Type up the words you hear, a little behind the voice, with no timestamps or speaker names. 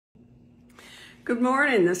Good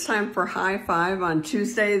morning. This time for High Five on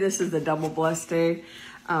Tuesday. This is the double blessed day.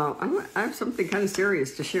 I have something kind of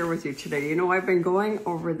serious to share with you today. You know, I've been going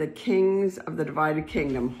over the kings of the divided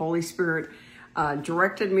kingdom. Holy Spirit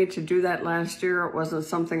directed me to do that last year. It wasn't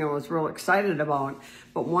something I was real excited about.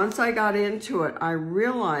 But once I got into it, I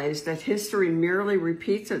realized that history merely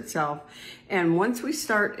repeats itself. And once we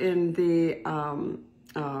start in the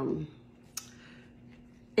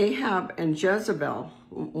Ahab and Jezebel,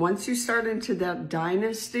 once you start into that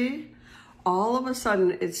dynasty, all of a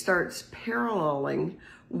sudden it starts paralleling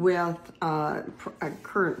with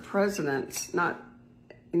current presidents, not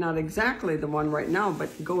exactly the one right now,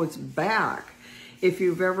 but goes back. If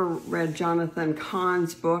you've ever read Jonathan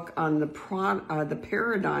Cahn's book on the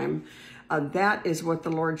paradigm, that is what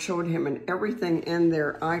the Lord showed him, and everything in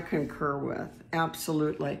there I concur with,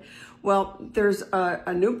 absolutely. Well, there's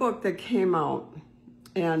a new book that came out,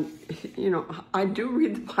 and you know, I do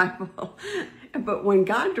read the Bible, but when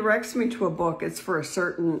God directs me to a book, it's for a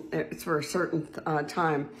certain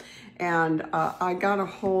time. And I got a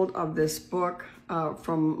hold of this book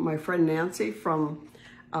from my friend Nancy from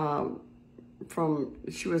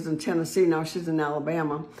she was in Tennessee, now she's in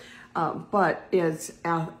Alabama, but it's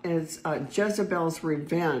Jezebel's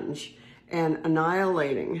Revenge and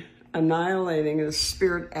annihilating the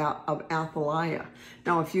spirit of Athaliah.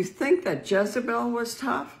 Now, if you think that Jezebel was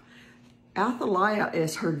tough, Athaliah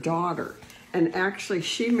is her daughter, and actually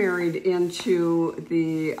she married into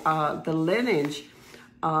the lineage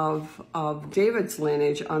of David's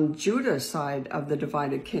lineage on Judah's side of the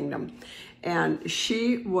divided kingdom, and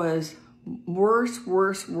she was worse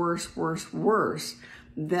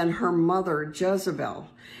than her mother Jezebel.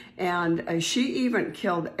 And she even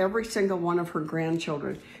killed every single one of her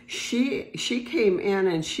grandchildren. She came in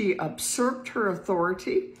and she usurped her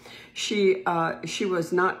authority. She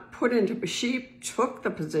was not put into, she took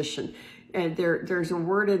the position. And there's a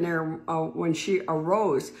word in there, when she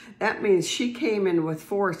arose, that means she came in with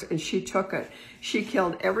force and she took it. She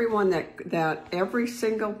killed everyone every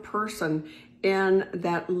single person in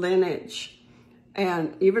that lineage,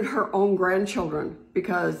 and even her own grandchildren,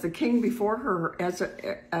 because the king before her,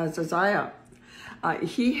 Athaliah,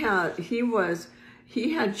 he had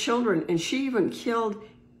children, and she even killed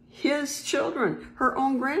his children, her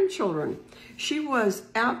own grandchildren. She was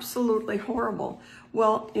absolutely horrible.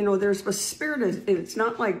 Well, you know, there's a spirit. It's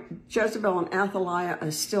not like Jezebel and Athaliah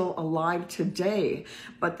is still alive today,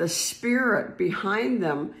 but the spirit behind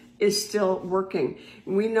them is still working.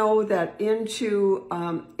 We know that into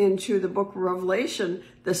the book of Revelation,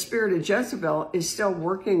 the spirit of Jezebel is still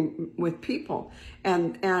working with people.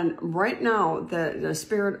 And right now, the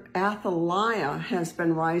spirit Athaliah has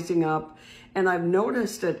been rising up. And I've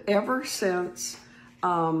noticed it ever since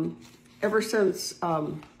the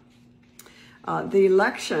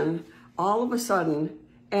election, all of a sudden.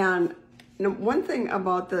 And you know, one thing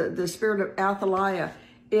about the spirit of Athaliah,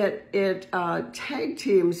 it tag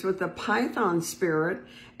teams with the Python spirit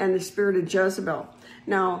and the spirit of Jezebel.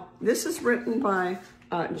 Now, this is written by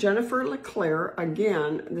Jennifer LeClaire.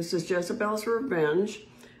 Again, this is Jezebel's Revenge,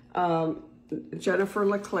 Jennifer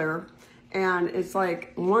LeClaire. And it's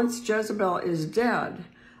like, once Jezebel is dead,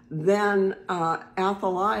 then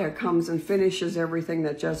Athaliah comes and finishes everything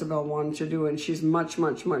that Jezebel wanted to do, and she's much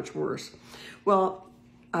worse. Well,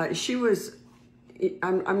 she was,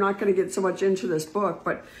 I'm not going to get so much into this book,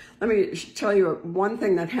 but let me tell you one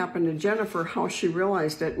thing that happened to Jennifer, how she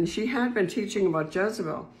realized it. And she had been teaching about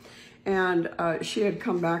Jezebel, and she had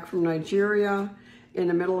come back from Nigeria. In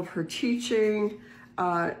the middle of her teaching,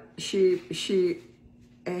 she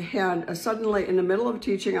had suddenly, in the middle of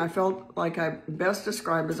teaching, I felt like I best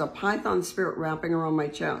described as a python spirit wrapping around my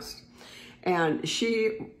chest. And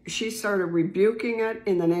she started rebuking it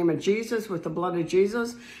in the name of Jesus, with the blood of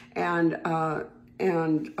Jesus. And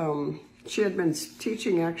she had been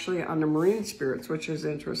teaching actually on the marine spirits, which is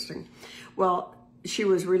interesting. Well, she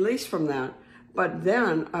was released from that. But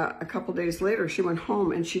then a couple days later, she went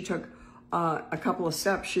home and she took a couple of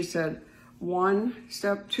steps. She said, 1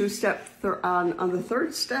 step, 2 step, on the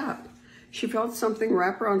third step, she felt something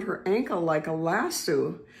wrap around her ankle like a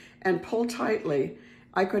lasso and pull tightly.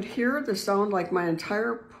 I could hear the sound like my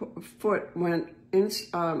entire foot went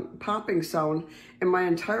popping sound, and my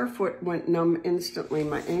entire foot went numb instantly.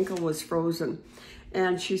 My ankle was frozen.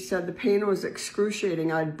 And she said the pain was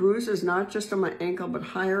excruciating. I had bruises not just on my ankle, but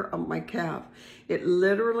higher up my calf. It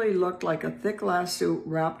literally looked like a thick lasso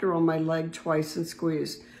wrapped around my leg twice and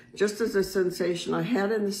squeezed. Just as a sensation I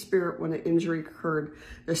had in the spirit when the injury occurred.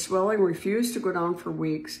 The swelling refused to go down for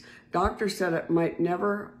weeks. Doctor said it might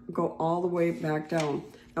never go all the way back down.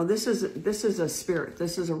 Now this is a spirit.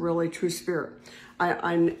 This is a really true spirit.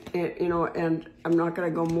 And I'm not going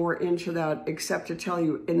to go more into that except to tell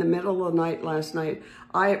you, in the middle of the night last night,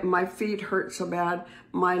 my feet hurt so bad,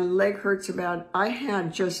 my leg hurt so bad. I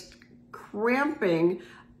had just cramping,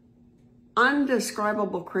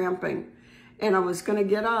 undescribable cramping, and I was going to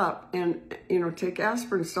get up and take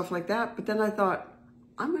aspirin and stuff like that. But then I thought,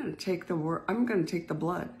 I'm going to take the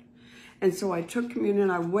blood. And so I took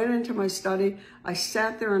communion, I went into my study, I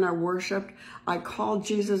sat there and I worshiped. I called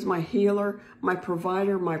Jesus my healer, my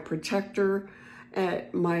provider, my protector,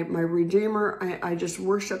 my redeemer. I just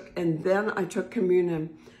worshiped, and then I took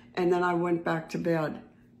communion, and then I went back to bed,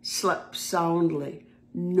 slept soundly,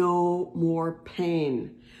 no more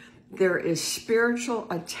pain. There is spiritual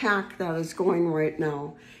attack that is going right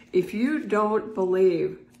now. If you don't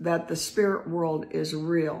believe that the spirit world is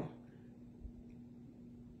real,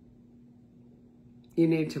 you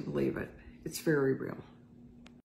need to believe it. It's very real.